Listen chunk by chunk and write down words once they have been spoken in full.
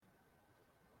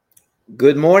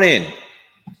Good morning.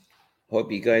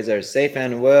 Hope you guys are safe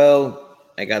and well.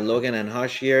 I got Logan and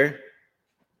Hush here.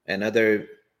 Another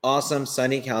awesome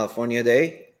sunny California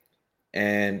day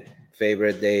and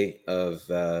favorite day of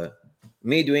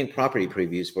me doing property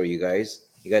previews for you guys.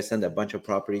 You guys sent a bunch of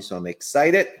properties, so I'm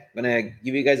excited. I'm gonna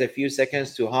give you guys a few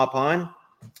seconds to hop on,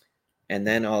 and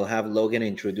then I'll have Logan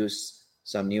introduce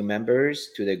some new members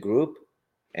to the group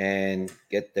and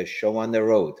get the show on the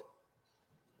road.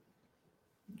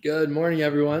 Good morning,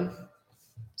 everyone.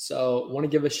 So, want to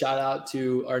give a shout out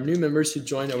to our new members who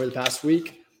joined over the past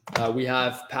week. We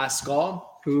have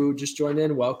Pascal, who just joined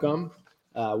in. Welcome.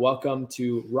 Welcome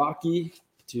to Rocky,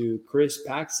 to Chris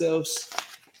Paxos,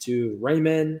 to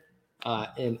Raymond,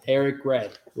 and Eric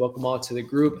Red. Welcome all to the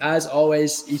group. As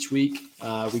always, each week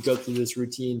we go through this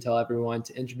routine, tell everyone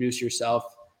to introduce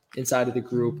yourself inside of the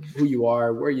group, who you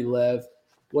are, where you live,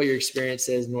 what your experience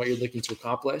is, and what you're looking to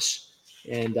accomplish.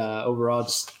 And overall,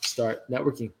 just start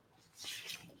networking.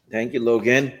 Thank you,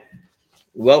 Logan.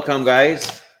 Welcome,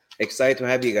 guys. Excited to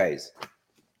have you guys.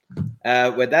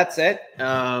 With that said,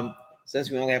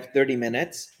 since we only have 30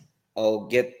 minutes, I'll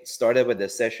get started with the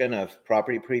session of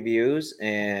property previews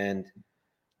and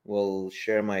we'll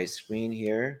share my screen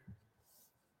here.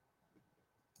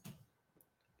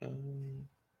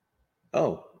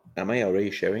 Oh, am I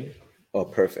already sharing? Oh,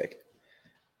 perfect.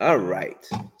 All right.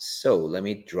 So let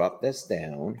me drop this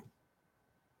down.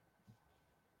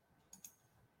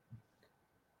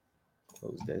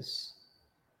 Close this.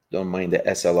 Don't mind the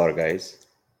SLR, guys.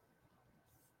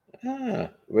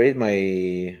 Where did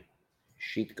my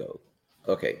sheet go?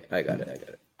 Okay, I got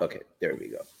it. Okay, there we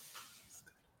go.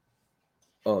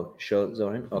 Oh, show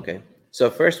Zoran. Okay, so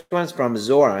first one's from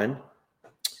Zoran.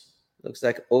 Looks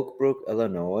like Oak Brook,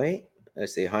 Illinois.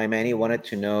 Let's see. Hi, Manny. Wanted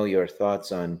to know your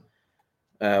thoughts on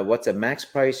what's the max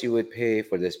price you would pay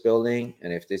for this building,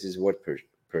 and if this is worth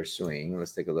pursuing.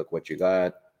 Let's take a look what you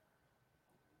got.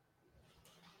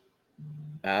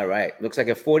 All right, looks like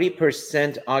a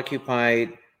 40%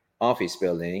 occupied office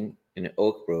building in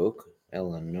Oak Brook,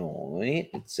 Illinois.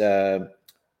 It's a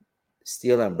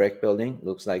steel and brick building,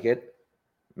 looks like it.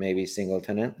 Maybe single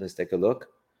tenant. Let's take a look.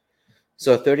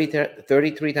 So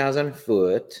 33,000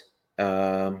 foot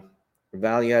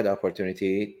value add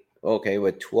opportunity. Okay,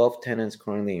 with 12 tenants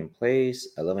currently in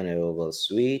place, 11 available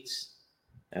suites,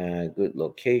 good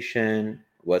location.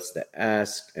 What's the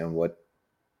ask and what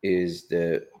is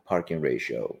the parking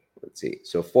ratio? Let's see.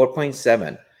 So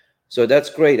 4.7. So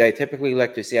that's great. I typically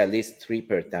like to see at least 3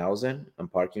 per thousand on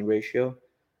parking ratio.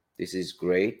 This is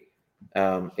great.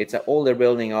 It's an older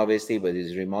building, obviously, but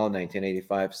it's remodeled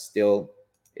 1985. Still,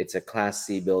 it's a Class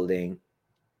C building.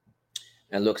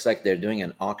 And looks like they're doing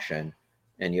an auction.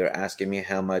 And you're asking me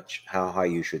how high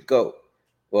you should go.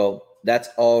 Well, that's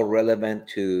all relevant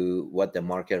to what the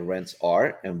market rents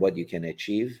are and what you can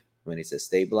achieve when it's a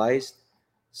stabilized.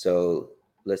 So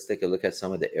let's take a look at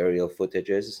some of the aerial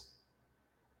footages.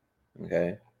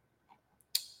 Okay.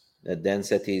 The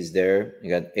density is there.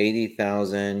 You got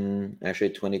 80,000.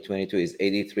 Actually, 2022 is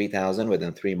 83,000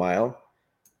 within 3 mile.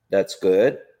 That's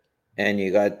good. And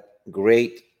you got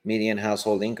great median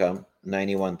household income,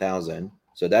 91,000.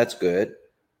 So that's good.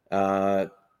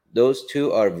 Those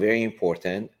two are very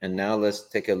important. And now let's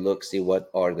take a look, see what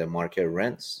are the market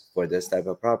rents for this type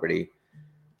of property.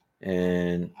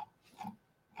 And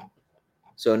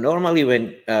so normally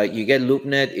when you get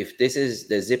LoopNet, if this is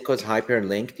the zip code's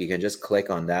hyperlinked, you can just click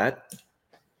on that.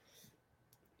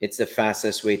 It's the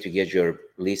fastest way to get your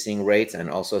leasing rates and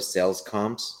also sales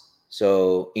comps.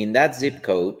 So in that zip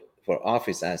code for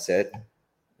office asset,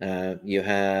 you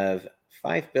have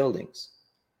 5 buildings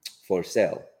for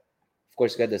sale. Of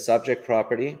course, you got the subject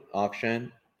property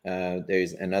auction.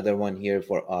 There's another one here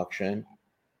for auction.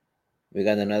 We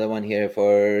got another one here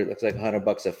for looks like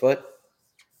 $100 a foot.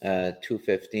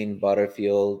 215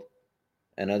 Butterfield.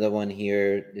 Another one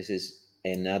here. This is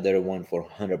another one for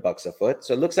 $100 a foot.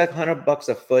 So it looks like $100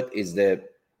 a foot is the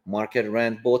market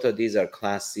rent. Both of these are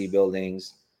Class C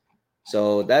buildings.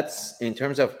 So that's in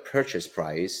terms of purchase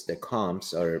price. The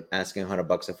comps are asking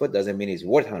 $100 a foot. Doesn't mean it's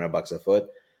worth $100 a foot.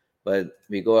 But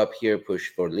we go up here,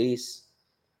 push for lease.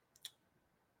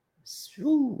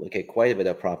 Ooh, okay, quite a bit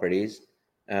of properties.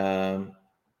 To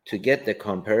get the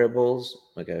comparables,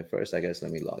 okay, first, I guess,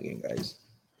 let me log in, guys.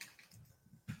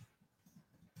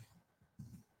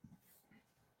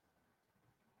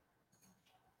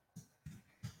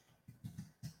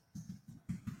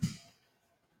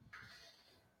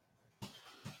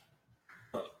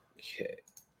 Okay,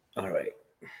 all right.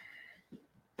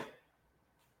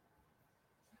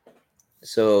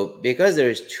 So because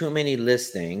there's too many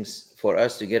listings for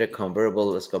us to get a comparable,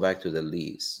 let's go back to the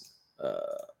lease.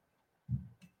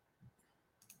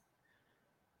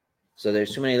 So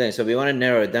there's too many lanes. So we want to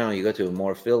narrow it down. You go to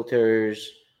more filters,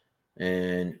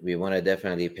 and we want to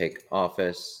definitely pick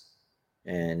office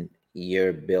and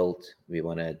year built. We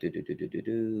want to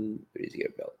do. Where is year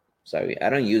built? Sorry,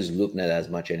 I don't use LoopNet as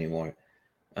much anymore.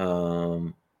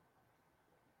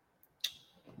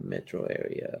 Metro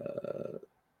area.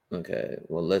 Okay,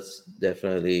 well, let's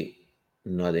definitely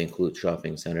not include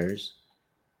shopping centers.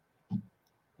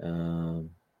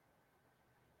 Um,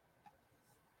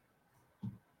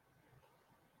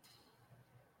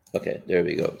 okay, there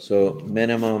we go. So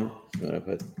minimum, you want to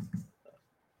put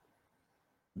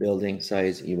building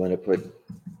size, you want to put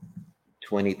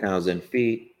 20,000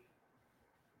 feet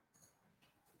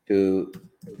to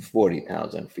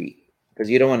 40,000 feet because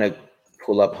you don't want to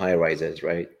pull up high rises,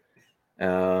 right?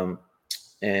 Um,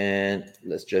 and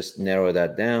let's just narrow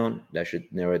that down. That should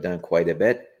narrow it down quite a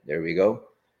bit. There we go.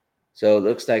 So it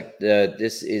looks like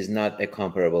this is not a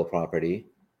comparable property.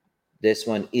 This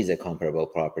one is a comparable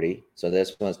property. So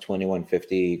this one's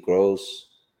 2150 gross.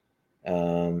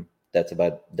 That's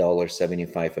about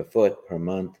 $1.75 a foot per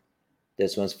month.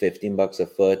 This one's $15 a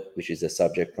foot, which is the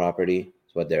subject property.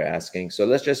 Is what they're asking. So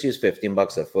let's just use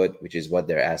 $15 a foot, which is what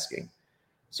they're asking.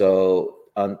 So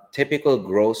on typical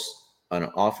gross on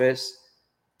office,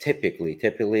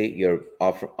 typically your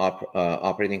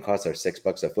operating costs are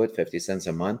 $6 a foot, 50 cents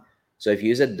a month. So if you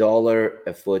use $1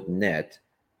 a foot net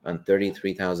on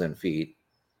 33,000 feet,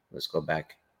 let's go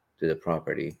back to the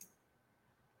property.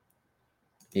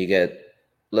 You get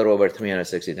a little over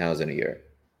 360,000 a year.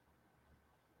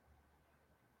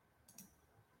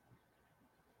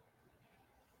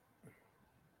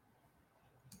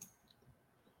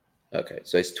 Okay,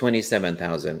 so it's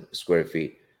 27,000 square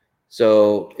feet.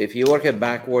 So if you work it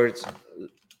backwards,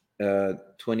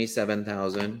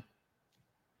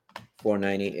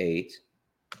 27,498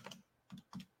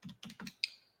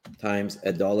 times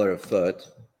 $1 a foot,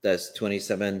 that's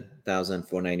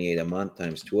 27,498 a month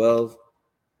times 12.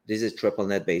 This is triple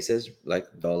net basis, like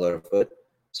 $1 a foot.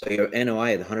 So your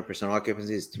NOI at 100%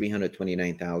 occupancy is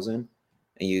 329,000,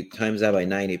 and you times that by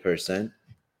 90%,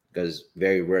 because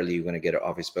very rarely you're going to get an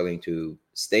office building to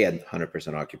stay at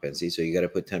 100% occupancy. So you got to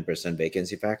put 10%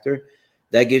 vacancy factor.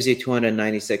 That gives you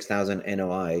 296,000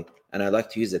 NOI. And I like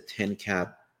to use a 10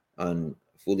 cap on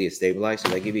fully stabilized.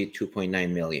 So that give you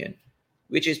 2.9 million,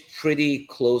 which is pretty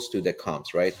close to the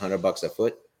comps, right? $100 a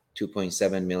foot,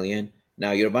 2.7 million.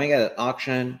 Now you're buying at an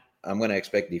auction. I'm going to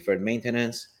expect deferred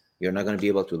maintenance. You're not going to be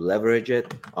able to leverage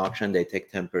it. Auction, they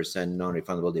take 10%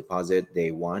 non-refundable deposit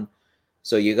day one.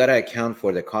 So you got to account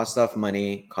for the cost of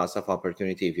money, cost of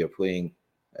opportunity if you're putting,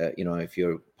 if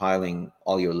you're piling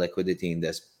all your liquidity in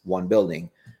this one building.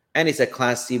 And it's a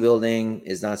Class C building,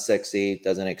 it's not sexy, it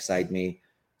doesn't excite me.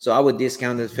 So I would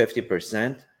discount it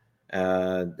 50%.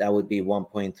 That would be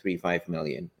 1.35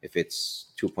 million if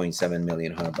it's 2.7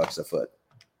 million, $100 a foot.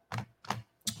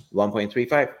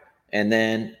 1.35. And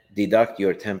then deduct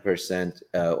your 10%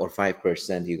 or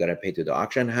 5% you got to pay to the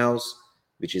auction house,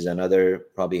 which is another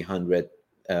probably 100.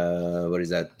 What is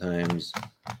that times?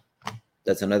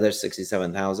 That's another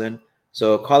 67,000.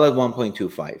 So call it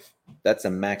 1.25. That's the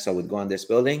max I would go on this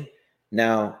building.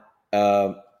 Now,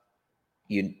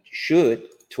 you should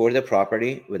tour the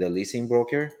property with a leasing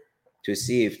broker to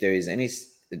see if there is any,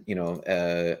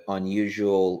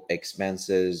 unusual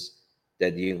expenses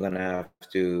that you're gonna have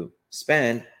to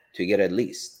spend to get it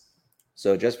leased.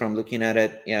 So just from looking at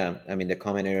it, yeah, I mean the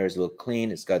common areas look clean.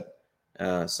 It's got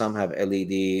some have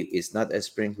LED. It's not a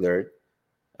sprinkler.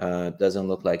 Doesn't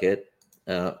look like it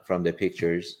from the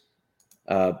pictures.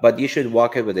 But you should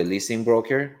walk it with a leasing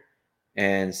broker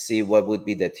and see what would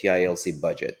be the TILC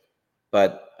budget.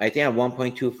 But I think at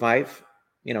 1.25,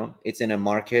 it's in a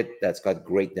market that's got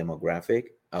great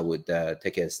demographic. I would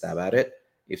take a stab at it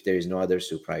if there is no other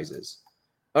surprises.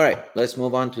 All right, let's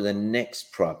move on to the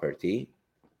next property.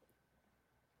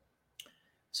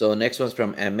 So next one's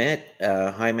from Ahmed.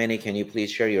 Hi, Manny. Can you please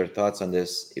share your thoughts on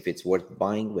this? If it's worth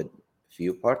buying with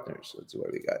few partners. Let's see where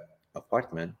we got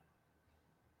apartment.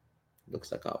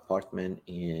 Looks like an apartment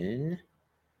in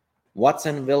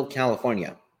Watsonville,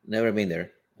 California. Never been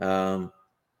there.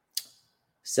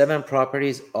 7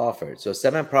 properties offered. So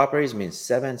 7 properties means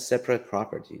 7 separate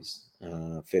properties.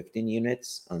 15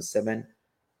 units on 7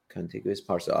 contiguous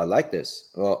parcels. I like this.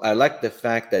 Well, I like the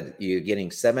fact that you're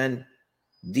getting 7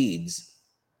 deeds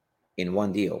in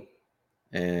one deal.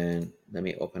 And let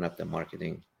me open up the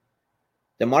marketing.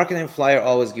 The marketing flyer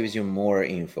always gives you more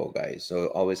info, guys. So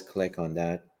always click on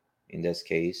that. In this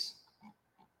case,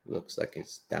 looks like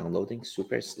it's downloading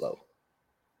super slow.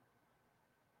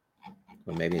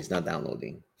 Or maybe it's not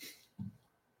downloading.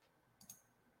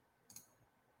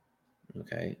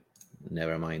 Okay,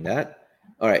 never mind that.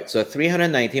 All right, so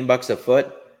 $319 a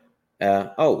foot.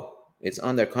 It's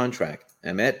under contract,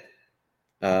 Amit.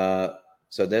 Uh,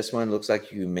 so this one looks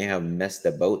like you may have missed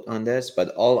the boat on this, but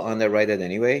all underwritten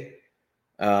anyway.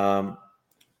 Um,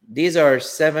 these are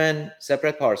 7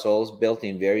 separate parcels built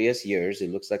in various years. It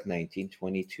looks like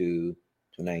 1922 to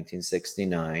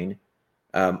 1969.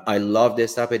 I love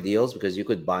this type of deals because you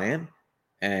could buy them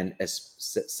and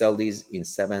sell these in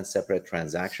 7 separate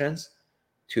transactions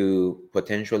to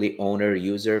potentially owner,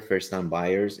 user, first-time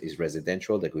buyers is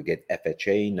residential. They could get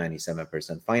FHA,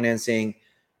 97% financing,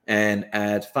 and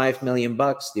at $5 million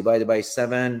divided by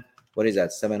 7, what is that?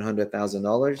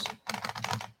 $700,000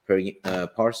 per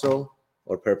parcel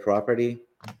or per property.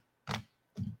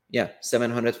 Yeah,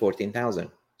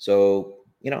 714,000. So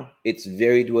it's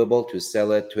very doable to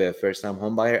sell it to a first-time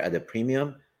home buyer at a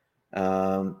premium.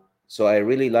 So I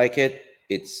really like it.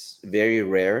 It's very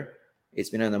rare. It's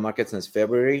been on the market since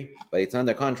February, but it's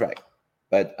under contract.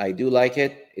 But I do like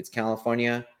it. It's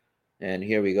California, and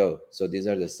here we go. So these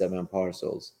are the 7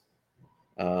 parcels.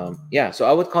 So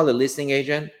I would call the listing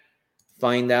agent,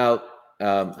 find out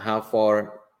how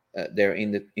far they're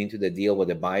into the deal with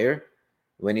the buyer,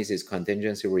 when is his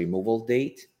contingency removal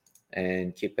date,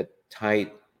 and keep a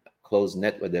tight, close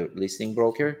net with the listing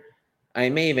broker. I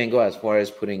may even go as far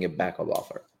as putting a backup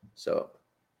offer. So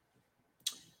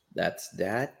that's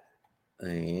that.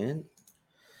 And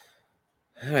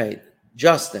all right,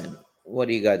 Justin, what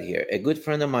do you got here? A good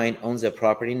friend of mine owns a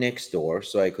property next door,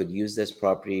 so I could use this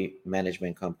property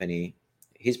management company,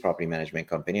 his property management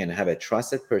company, and have a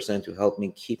trusted person to help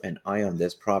me keep an eye on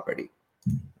this property.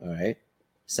 All right.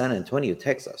 San Antonio,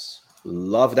 Texas.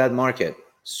 Love that market.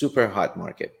 Super hot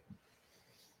market.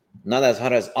 Not as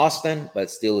hot as Austin,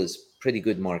 but still is pretty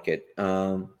good market.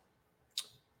 All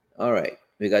right.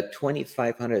 We got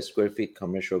 2,500 square feet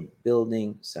commercial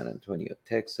building, San Antonio,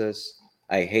 Texas.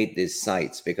 I hate these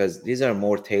sites because these are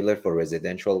more tailored for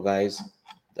residential guys.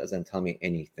 Doesn't tell me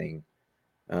anything.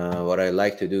 What I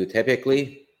like to do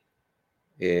typically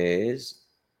is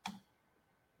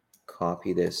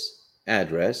copy this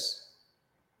address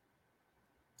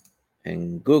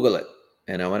and Google it.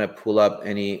 And I want to pull up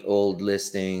any old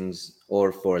listings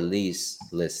or for lease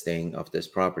listing of this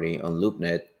property on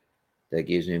LoopNet that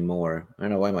gives me more. I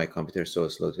don't know why my computer is so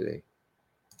slow today.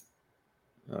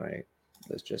 All right,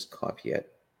 let's just copy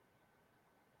it.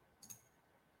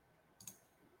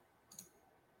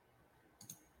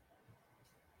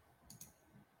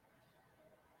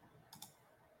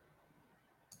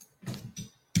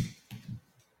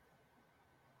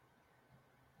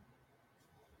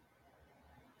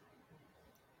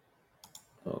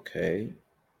 Okay.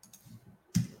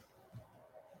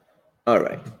 All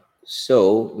right.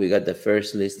 So we got the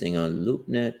first listing on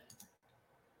LoopNet.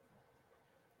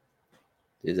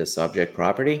 This is a subject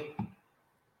property.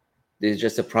 This is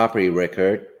just a property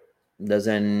record.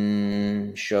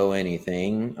 Doesn't show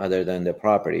anything other than the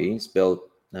property. It's built.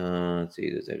 Let's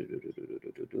see.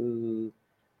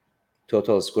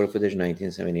 Total square footage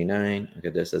 1979. Okay,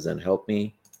 this doesn't help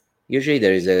me. Usually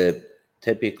there is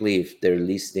typically if they're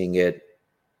leasing it,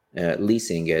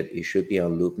 it should be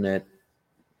on LoopNet.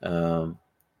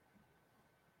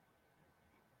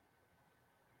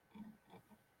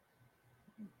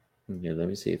 Yeah, let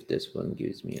me see if this one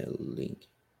gives me a link.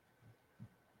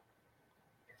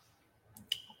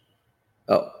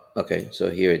 Oh, okay. So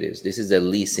here it is. This is the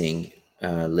leasing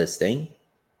listing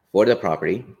for the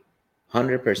property,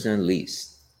 100%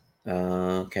 leased.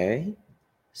 Okay,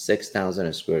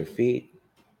 6,000 square feet.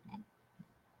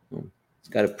 It's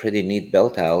got a pretty neat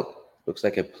belt out. Looks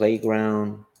like a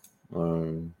playground.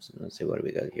 So let's see what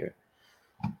we got here.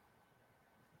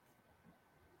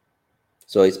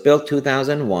 So it's built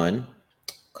 2001,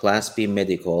 Class B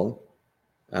medical.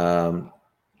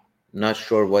 Not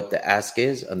sure what the ask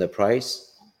is on the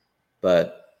price,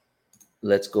 but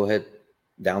let's go ahead,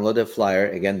 download the flyer.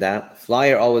 Again, that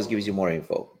flyer always gives you more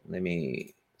info. Let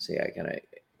me see, I can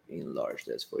enlarge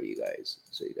this for you guys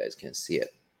so you guys can see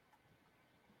it.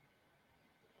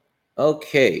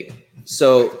 Okay,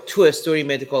 so 2-story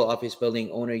medical office building,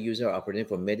 owner user operating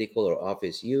for medical or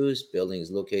office use. Building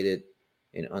is located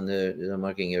in under the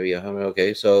marking area.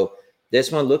 Okay, so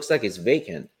this one looks like it's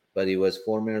vacant, but it was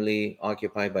formerly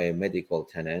occupied by a medical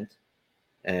tenant,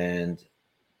 and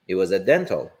it was a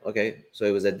dental. Okay, so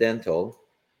it was a dental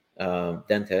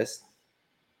dentist.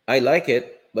 I like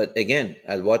it, but again,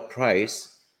 at what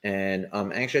price? And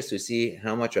I'm anxious to see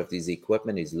how much of this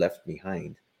equipment is left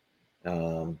behind.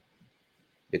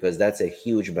 Because that's a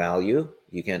huge value.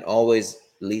 You can always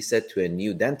lease it to a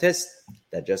new dentist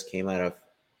that just came out of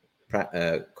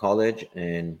college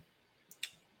and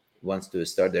wants to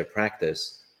start their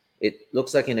practice. It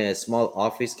looks like in a small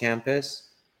office campus.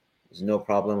 There's no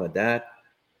problem with that.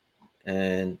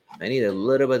 And I need a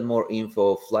little bit more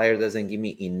info. Flyer doesn't give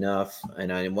me enough,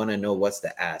 and I want to know what's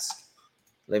the ask.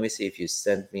 Let me see if you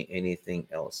sent me anything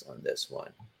else on this one.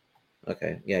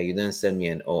 Okay, yeah, you didn't send me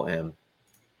an OM.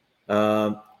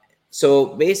 Um, so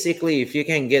basically, if you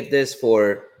can get this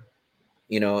for,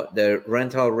 the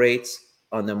rental rates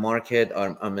on the market,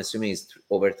 I'm assuming it's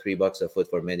over $3 a foot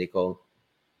for medical.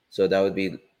 So that would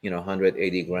be,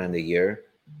 180 grand a year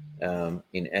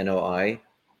in NOI.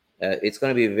 It's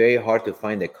going to be very hard to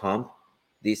find a comp.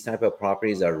 These type of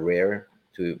properties are rare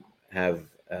to have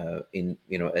in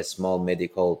a small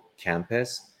medical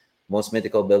campus. Most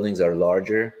medical buildings are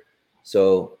larger,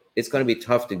 so it's going to be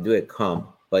tough to do a comp.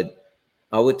 But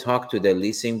I would talk to the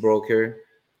leasing broker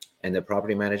and the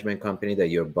property management company that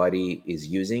your buddy is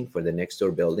using for the next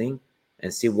door building,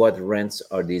 and see what rents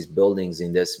are these buildings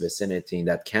in this vicinity, in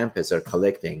that campus, are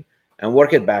collecting, and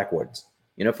work it backwards.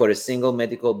 For a single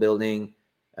medical building,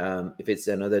 if it's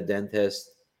another dentist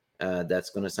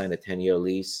that's going to sign a 10-year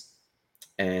lease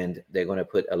and they're going to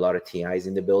put a lot of TIs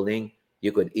in the building,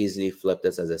 you could easily flip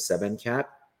this as a 7 cap.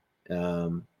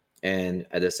 And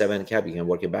at a 7 cap, you can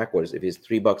work it backwards. If it's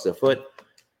 $3 a foot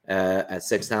at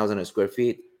 6,000 a square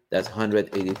feet, that's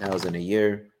 180,000 a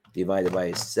year divided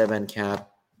by 7 cap.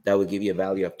 That would give you a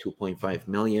value of 2.5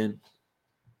 million,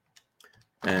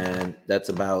 and that's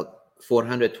about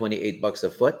 $428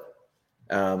 a foot.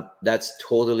 That's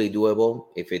totally doable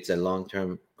if it's a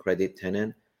long-term credit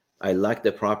tenant. I like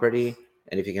the property,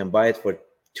 and if you can buy it for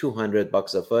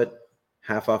 $200 a foot,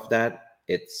 half of that,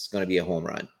 it's going to be a home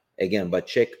run. Again, but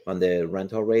check on the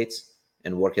rental rates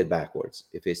and work it backwards.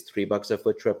 If it's $3 a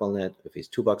foot triple net, if it's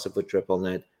 $2 a foot triple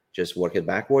net, just work it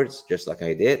backwards, just like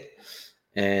I did,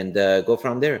 and go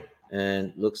from there.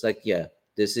 And looks like, yeah,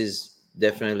 this is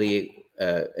definitely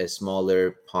a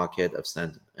smaller pocket of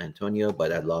San Antonio,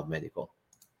 but I love medical.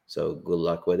 So good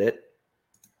luck with it.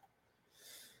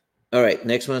 All right,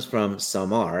 next one's from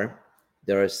Samar.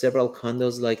 There are several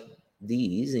condos like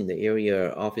these in the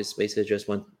area. Office spaces, just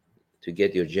want to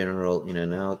get your general in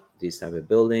and out these type of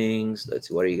buildings. Let's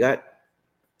see what you got.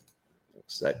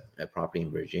 Looks like a property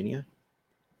in Virginia.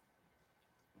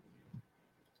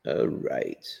 All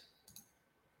right.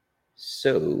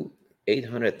 So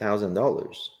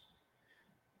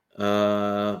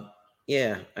 $800,000.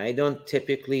 Yeah, I don't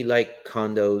typically like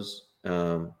condos.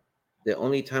 The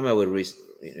only time I would,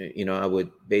 I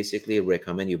would basically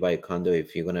recommend you buy a condo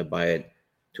if you're gonna buy it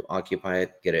to occupy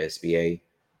it, get an SBA.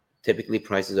 Typically,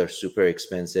 prices are super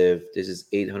expensive. This is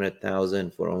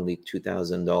 800,000 for only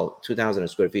 $2,000, 2,000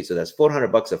 square feet. So that's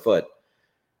 $400 a foot.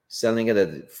 Selling it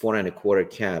at 4.25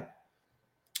 cap.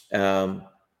 And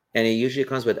it usually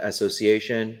comes with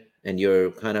association, and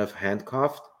you're kind of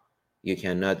handcuffed. You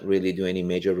cannot really do any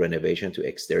major renovation to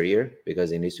exterior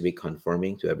because it needs to be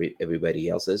conforming to everybody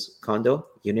else's condo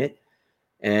unit,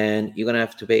 and you're gonna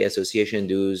have to pay association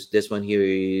dues. This one here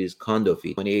is condo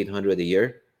fee, 2,800 a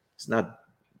year. It's not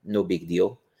no big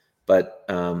deal, but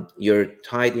you're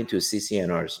tied into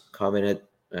CCNR's covenant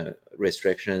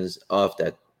restrictions of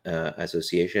that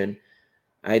association.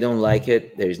 I don't like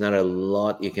it. There's not a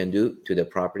lot you can do to the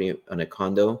property on a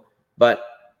condo. But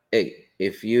hey,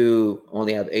 if you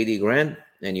only have 80 grand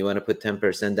and you want to put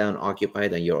 10% down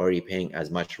occupied and you're already paying as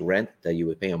much rent that you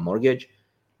would pay a mortgage,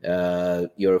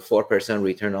 your 4%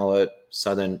 return all of a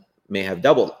sudden may have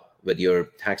doubled with your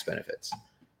tax benefits.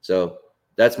 So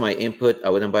that's my input. I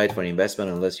wouldn't buy it for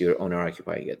investment unless you're owner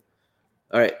occupying it.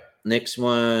 All right. Next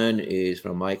one is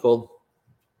from Michael.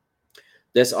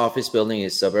 This office building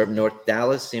is suburb North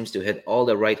Dallas, seems to hit all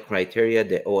the right criteria.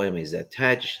 The OM is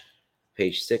attached.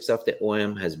 Page 6 of the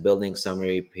OM has building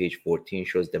summary. Page 14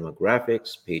 shows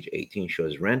demographics. Page 18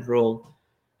 shows rent roll.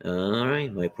 All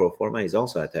right, my pro forma is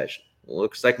also attached.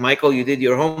 Looks like, Michael, you did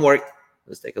your homework.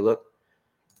 Let's take a look.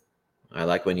 I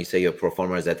like when you say your pro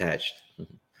forma is attached.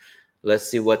 Let's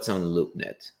see what's on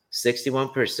LoopNet.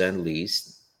 61%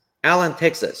 leased. Allen,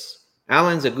 Texas.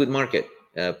 Allen's a good market,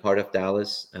 part of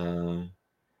Dallas.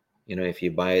 If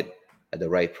you buy it at the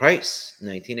right price.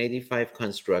 1985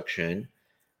 construction.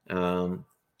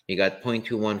 You got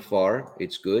 0.21 FAR.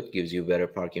 It's good. Gives you better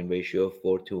parking ratio,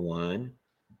 4:1.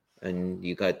 And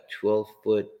you got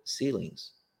 12-foot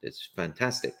ceilings. It's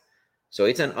fantastic. So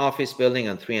it's an office building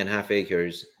on 3.5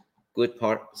 acres. Good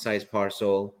size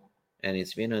parcel. And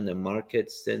it's been on the market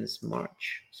since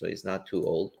March. So it's not too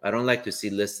old. I don't like to see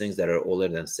listings that are older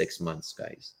than 6 months,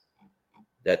 guys.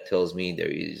 That tells me there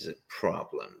is a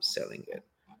problem selling it.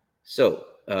 So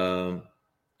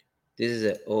this is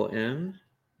an OM,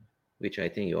 which I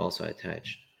think you also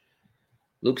attached.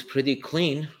 Looks pretty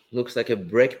clean. Looks like a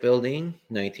brick building,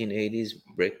 1980s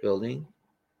brick building.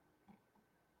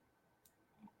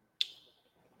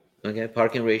 Okay,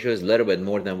 parking ratio is a little bit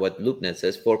more than what LoopNet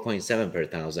says, 4.7 per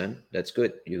thousand. That's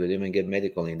good. You could even get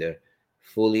medical in there.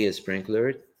 Fully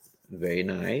sprinklered, very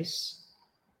nice.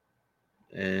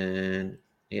 And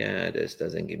yeah, this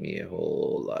doesn't give me a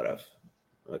whole lot of.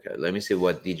 Okay, let me see,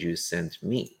 what did you send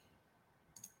me?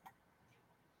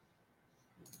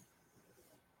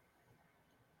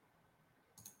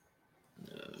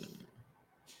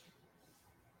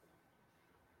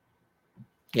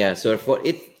 Yeah, so for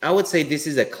it, I would say this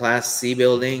is a Class C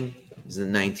building. It's a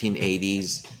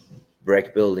 1980s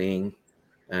brick building.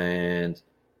 And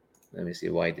let me see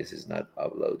why this is not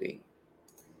uploading.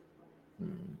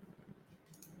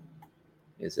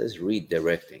 It says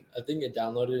redirecting. I think it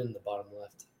downloaded in the bottom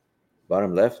left.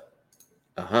 Bottom left?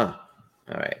 Uh-huh.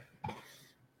 All right.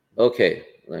 Okay,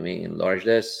 let me enlarge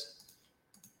this.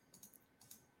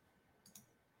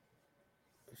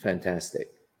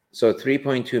 Fantastic. So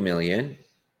 3.2 million.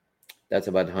 That's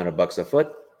about $100 a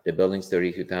foot. The building's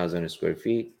 32,000 square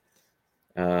feet.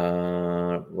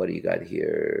 What do you got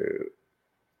here?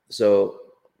 So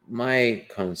my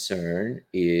concern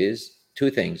is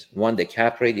two things. One, the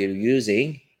cap rate you're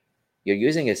using. You're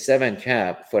using a 7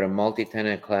 cap for a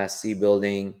multi-tenant Class C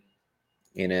building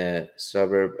in a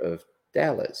suburb of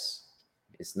Dallas.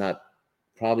 It's not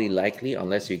probably likely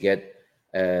unless you get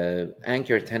an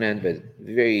anchor tenant with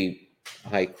very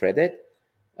high credit.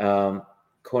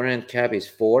 Current cap is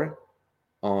 4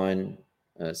 on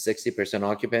 60%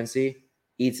 occupancy.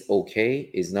 It's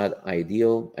okay. It's not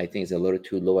ideal. I think it's a little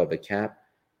too low of a cap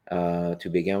to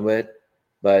begin with.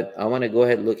 But I want to go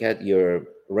ahead and look at your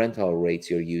rental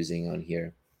rates you're using on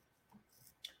here.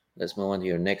 Let's move on to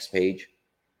your next page.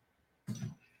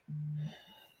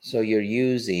 So you're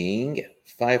using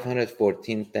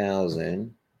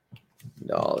 $514,000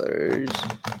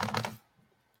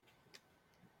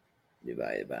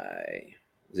 divided by,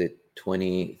 is it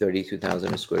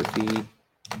 32,000 square feet?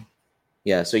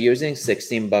 Yeah, so you're using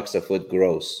 $16 a foot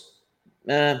gross.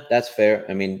 That's fair.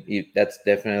 I mean, that's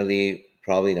definitely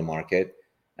probably the market.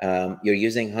 You're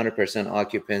using 100%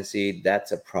 occupancy.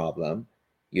 That's a problem.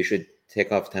 You should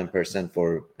take off 10%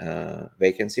 for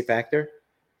vacancy factor.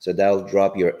 So that'll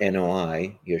drop your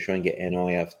NOI. You're showing an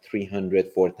NOI of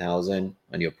 304,000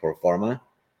 on your pro forma.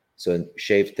 So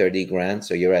shave 30 grand.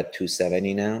 So you're at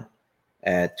 270 now.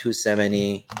 At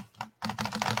 270,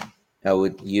 I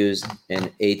would use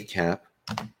an 8 cap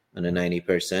on the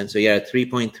 90%. So you're at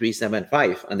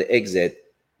 3.375 on the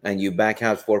exit, and you back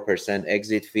out 4%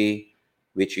 exit fee,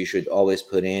 which you should always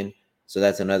put in. So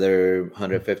that's another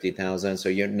 150,000. So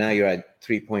you're at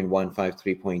 3.15,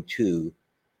 3.2,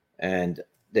 and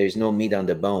there's no meat on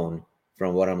the bone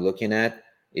from what I'm looking at.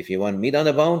 If you want meat on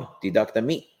the bone, deduct the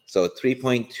meat. So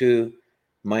 3.2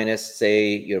 minus,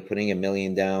 say you're putting $1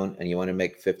 million down and you want to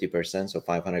make 50%, so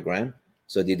 500 grand.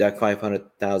 So deduct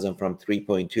 500,000 from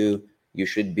 3.2. You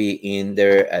should be in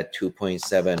there at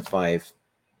 2.75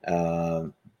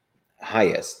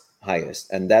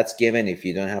 highest. And that's given if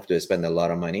you don't have to spend a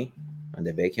lot of money on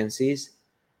the vacancies.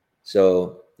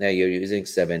 So now you're using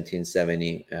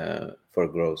 1770 for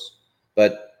gross.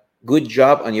 But good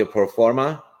job on your pro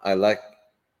forma. I like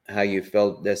how you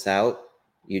filled this out.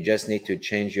 You just need to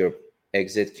change your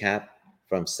exit cap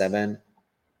from 7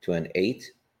 to an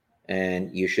 8.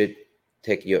 And you should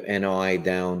take your NOI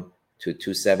down to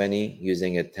 270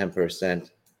 using a 10%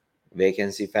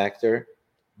 vacancy factor.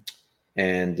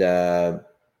 And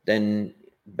then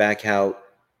back out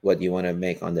what you want to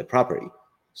make on the property.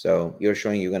 So you're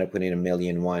showing you're going to put in $1.1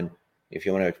 million. If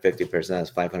you want to make 50%, that's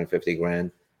 550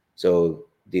 grand. So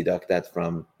deduct that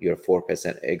from your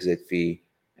 4% exit fee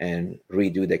and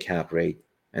redo the cap rate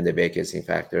and the vacancy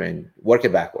factor and work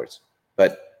it backwards.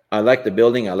 But I like the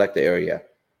building. I like the area.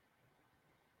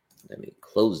 Let me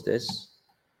close this.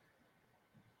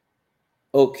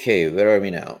 Okay, where are we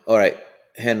now? All right,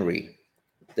 Henry.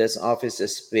 This office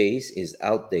space is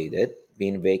outdated,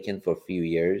 been vacant for a few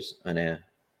years on a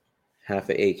half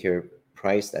an acre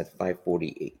priced at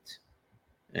 548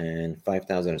 and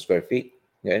 5,000 square feet.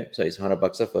 Okay, so it's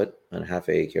 $100 a foot on half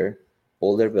an acre,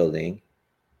 older building.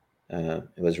 It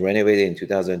was renovated in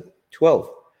 2012.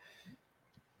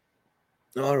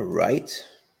 All right,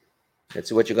 let's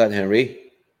see what you got,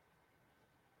 Henry.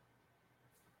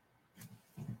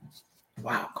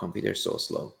 Wow, computer's so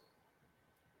slow.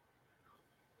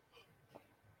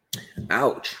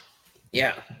 Ouch.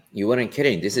 Yeah, you weren't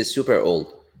kidding. This is super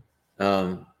old.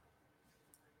 I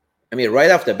mean,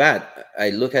 right off the bat,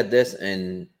 I look at this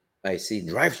and I see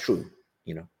drive-through.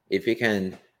 If you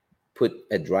can put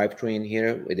a drive-through in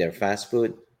here with their fast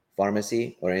food,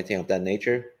 pharmacy, or anything of that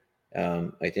nature, I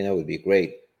think that would be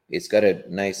great. It's got a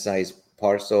nice size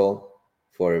parcel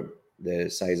for the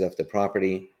size of the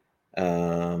property.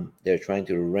 They're trying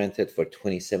to rent it for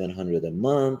 2,700 a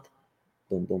month.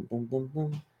 Boom, boom, boom, boom,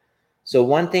 boom. So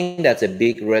one thing that's a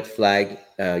big red flag,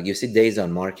 you see days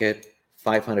on market,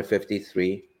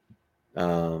 553.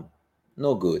 Um,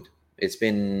 no good. It's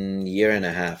been year and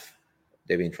a half.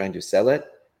 They've been trying to sell it.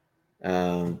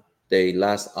 They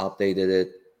last updated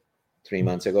it 3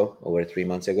 months ago, over 3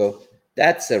 months ago.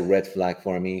 That's a red flag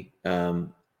for me.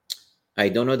 I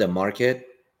don't know the market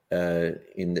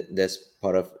in this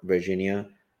part of Virginia,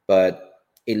 but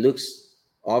it looks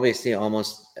obviously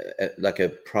almost like a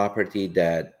property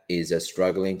that is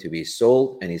struggling to be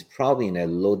sold and is probably in a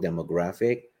low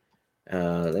demographic.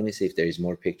 Let me see if there is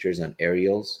more pictures on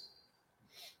aerials.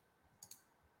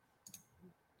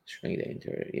 Showing the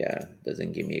interior, yeah,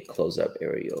 doesn't give me a close-up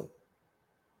aerial.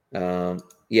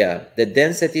 Yeah, the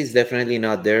density is definitely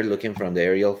not there. Looking from the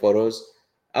aerial photos,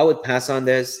 I would pass on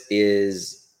this.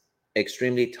 Is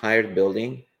extremely tired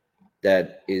building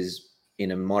that is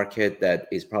in a market that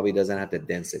is probably doesn't have the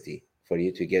density for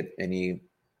you to get any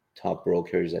top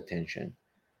broker's attention.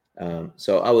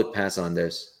 So I would pass on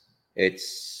this.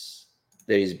 It's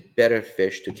there is better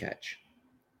fish to catch.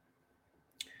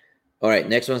 All right,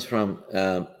 next one's from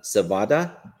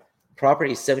Savada.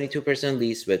 Property is 72%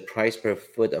 leased with price per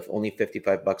foot of only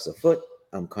 $55 a foot.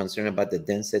 I'm concerned about the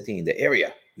density in the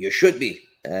area. You should be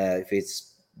if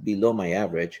it's below my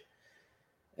average.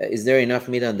 Is there enough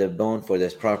meat on the bone for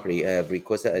this property? I have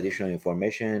requested additional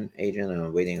information. Agent,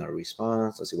 I'm waiting on a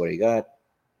response. Let's see what you got.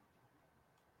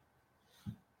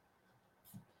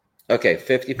 Okay,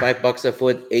 $55 a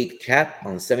foot, 8 cap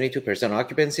on 72%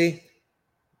 occupancy.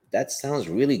 That sounds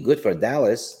really good for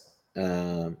Dallas.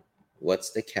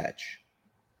 What's the catch?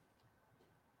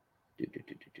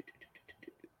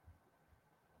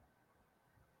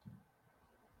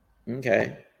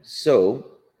 Okay,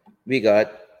 so we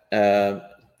got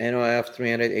NOI of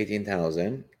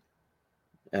 318,000,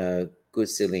 good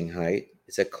ceiling height.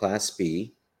 It's a Class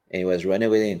B, and it was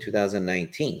renovated in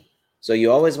 2019. So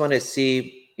you always want to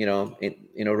see,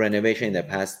 renovation in the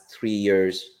past 3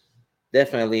 years,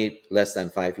 definitely less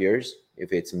than 5 years.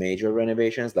 If it's major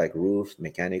renovations like roof,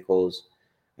 mechanicals,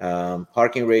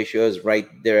 parking ratios right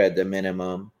there at the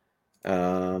minimum.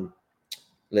 Um,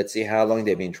 let's see how long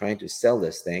they've been trying to sell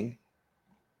this thing.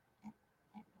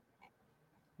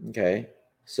 Okay,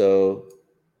 so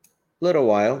little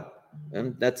while,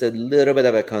 and that's a little bit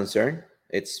of a concern.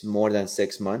 It's more than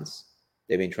 6 months.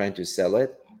 They've been trying to sell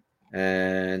it,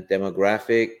 and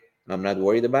demographic, I'm not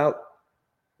worried about.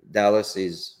 Dallas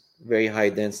is very high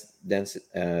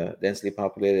densely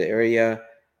populated area.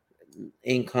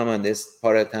 Income on this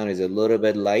part of town is a little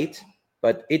bit light,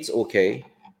 but it's okay.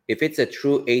 If it's a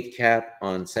true 8 cap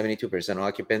on 72%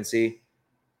 occupancy,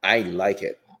 I like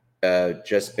it,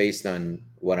 just based on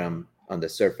what I'm on the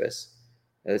surface.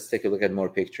 Let's take a look at more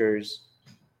pictures.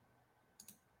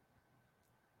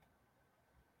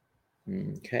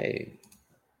 Okay.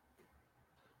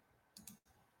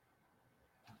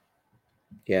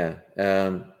 Yeah,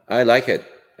 I like it.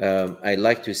 I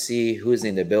like to see who's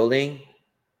in the building,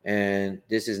 and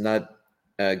this is not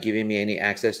giving me any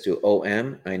access to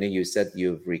OM. I know you said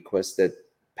you've requested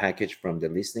package from the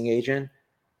listing agent,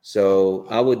 so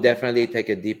I would definitely take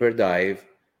a deeper dive.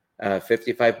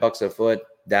 $55 a foot.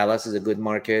 Dallas is a good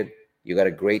market. You got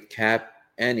a great cap,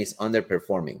 and it's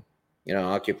underperforming.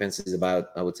 Occupancy is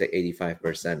about, I would say,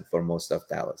 85% for most of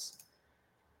Dallas.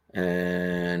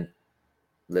 And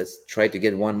let's try to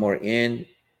get one more in.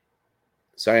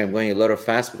 Sorry, I'm going a little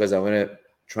fast because I want to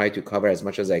try to cover as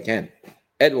much as I can.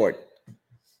 Edward.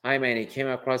 Hi, Manny. Came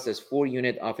across this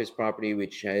 4-unit office property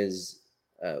which has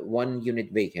 1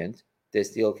 unit vacant. This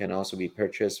deal can also be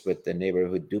purchased with the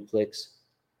neighboring duplex.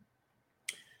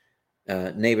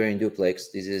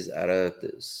 This is out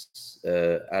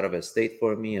of a state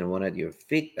for me, and wanted your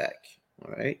feedback.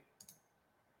 All right.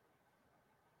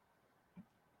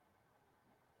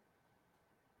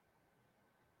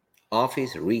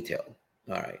 Office retail.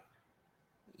 All right.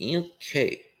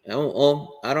 Okay. I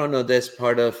don't know this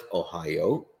part of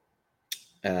Ohio.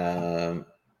 Um,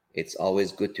 it's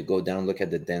always good to go down, look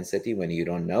at the density when you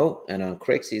don't know. And on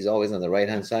Crixie is always on the right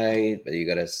hand side, but you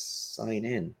gotta sign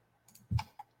in.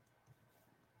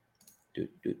 Do,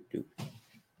 do, do.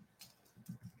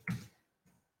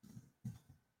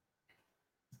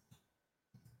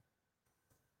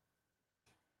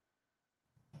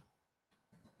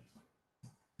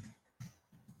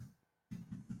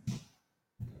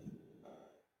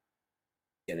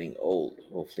 Getting old.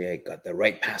 Hopefully, I got the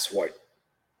right password.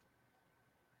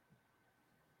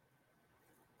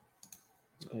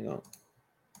 What's going on?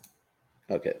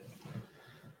 Okay.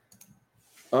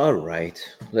 All right.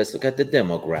 Let's look at the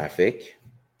demographic.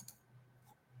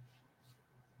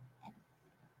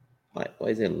 Why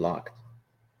is it locked?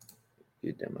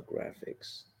 View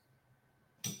demographics.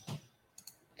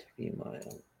 3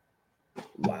 mile.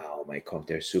 Wow, my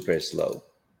computer is super slow.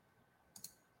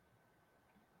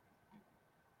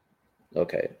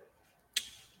 Okay.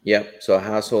 Yep. So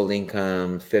household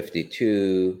income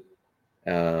 52.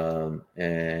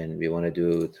 And we want to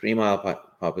do 3 mile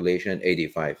population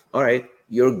 85. All right,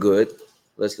 you're good.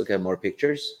 Let's look at more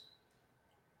pictures.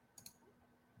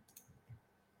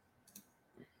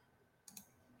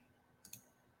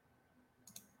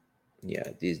 Yeah,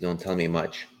 these don't tell me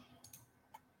much.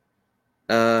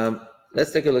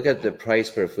 Let's take a look at the price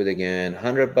per foot again.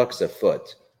 $100 a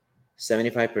foot,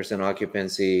 75%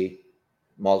 occupancy,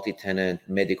 multi-tenant,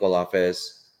 medical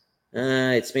office.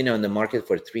 It's been on the market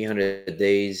for 300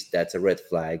 days. That's a red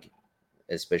flag,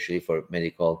 especially for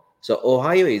medical. So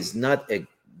Ohio is not a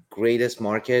greatest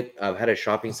market. I've had a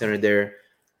shopping center there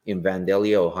in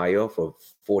Vandalia, Ohio for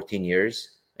 14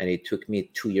 years, and it took me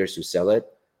 2 years to sell it.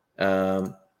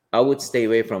 I would stay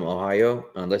away from Ohio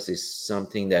unless it's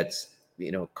something that's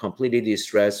completely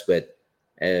distressed, but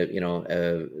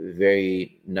a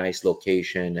very nice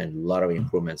location and a lot of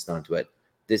improvements done to it.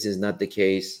 This is not the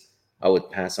case. I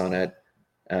would pass on it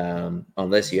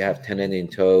unless you have tenant in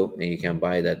tow and you can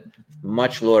buy that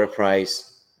much lower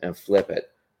price and flip it.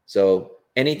 So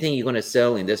anything you're going to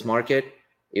sell in this market,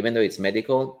 even though it's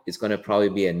medical, it's going to probably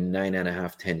be a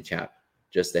 9.5, 10 cap.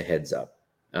 Just a heads up.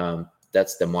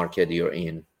 That's the market you're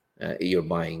in. You're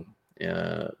buying.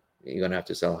 You're going to have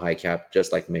to sell high cap,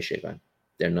 just like Michigan.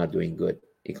 They're not doing good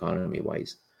economy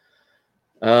wise.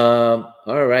 All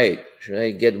right. Should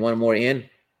I get one more in?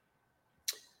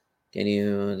 Can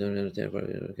you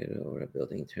or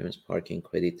building terms, parking,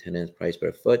 credit, tenants, price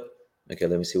per foot? Okay,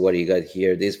 let me see what you got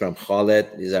here. This is from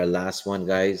Khaled. This is our last one,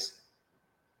 guys.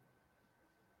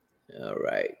 All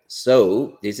right.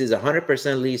 So this is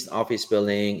 100% leased office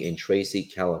building in Tracy,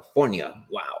 California.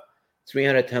 Wow.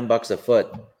 $310 a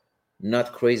foot.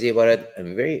 Not crazy about it. A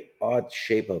very odd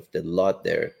shape of the lot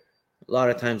there. A lot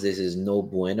of times this is no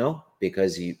bueno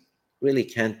because you really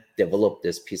can't develop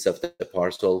this piece of the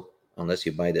parcel unless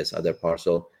you buy this other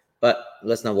parcel. But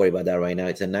let's not worry about that right now.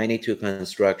 It's a 92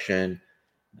 construction,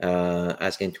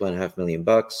 asking $2.5 million,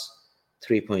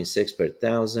 3.6 per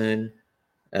thousand.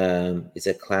 It's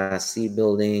a Class C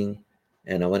building,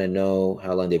 and I want to know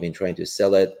how long they've been trying to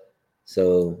sell it.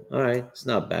 So, all right, it's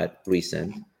not bad,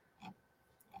 recent.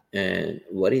 And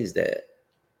what is the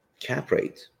cap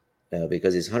rate?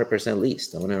 Because it's 100%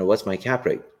 leased. I want to know what's my cap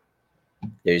rate.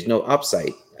 There's no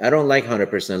upside. I don't like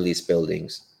 100% leased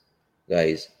buildings,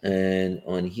 guys. And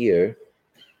on here,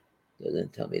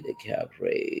 doesn't tell me the cap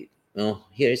rate. Oh,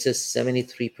 here it says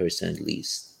 73%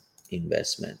 leased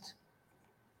investment.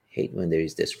 Hate when there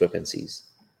is discrepancies.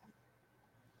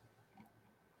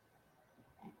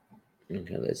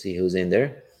 Okay, let's see who's in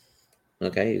there.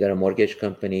 Okay, you got a mortgage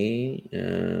company.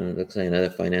 Looks like another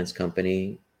finance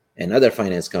company, and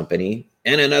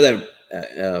another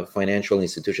financial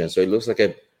institution. So it looks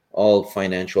like all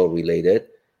financial related.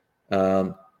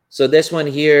 So this one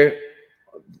here,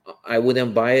 I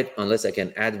wouldn't buy it unless I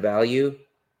can add value.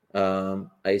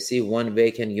 I see one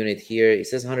vacant unit here. It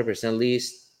says 100%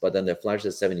 leased, but then the flash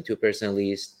is 72%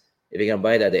 leased. If you can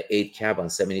buy it at the 8 cap on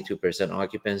 72%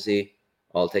 occupancy,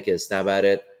 I'll take a stab at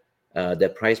it.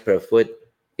 The price per foot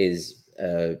is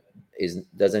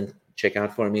doesn't check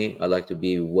out for me. I like to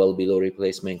be well below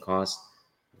replacement cost.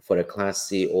 For a Class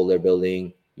C older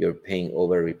building, you're paying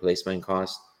over replacement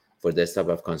cost for this type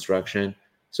of construction.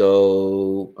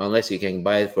 So unless you can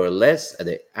buy it for less at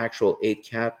the actual 8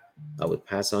 cap, I would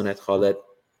pass on it, call it.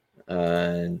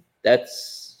 And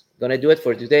that's gonna do it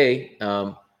for today.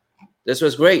 This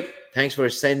was great. Thanks for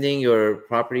sending your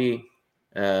property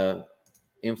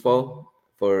info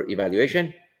for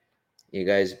evaluation. You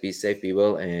guys be safe, be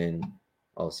well, and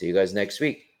I'll see you guys next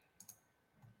week.